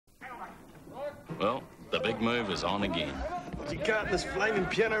Well, the big move is on again. What's he carting this flaming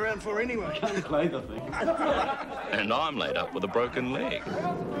piano around for anyway? Can't play the thing. And I'm laid up with a broken leg.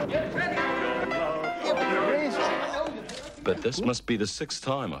 But this must be the 6th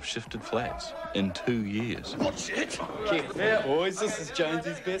time I've shifted flats in 2 years. What's it? Yeah, boys, this is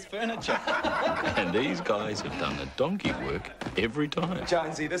Jonesy's best furniture. And these guys have done the donkey work every time.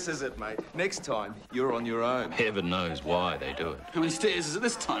 Jonesy, this is it, mate. Next time, you're on your own. Heaven knows why they do it. How many stairs is it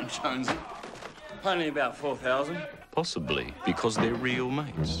this time, Jonesy? Only about 4,000. Possibly because they're real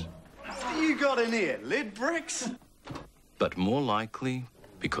mates. What you got in here? Lead bricks? But more likely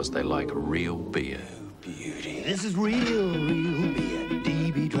because they like real beer. Beauty. This is real beer,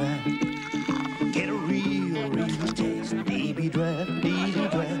 DB Draft. Get a real taste, DB Draft,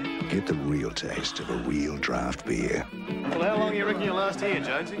 DB Draft. Get the real taste of a real draft beer. Well, how long you reckon you'll last here,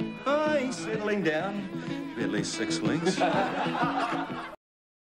 Jonesy? Oh, he's settling down. Be at least 6 weeks.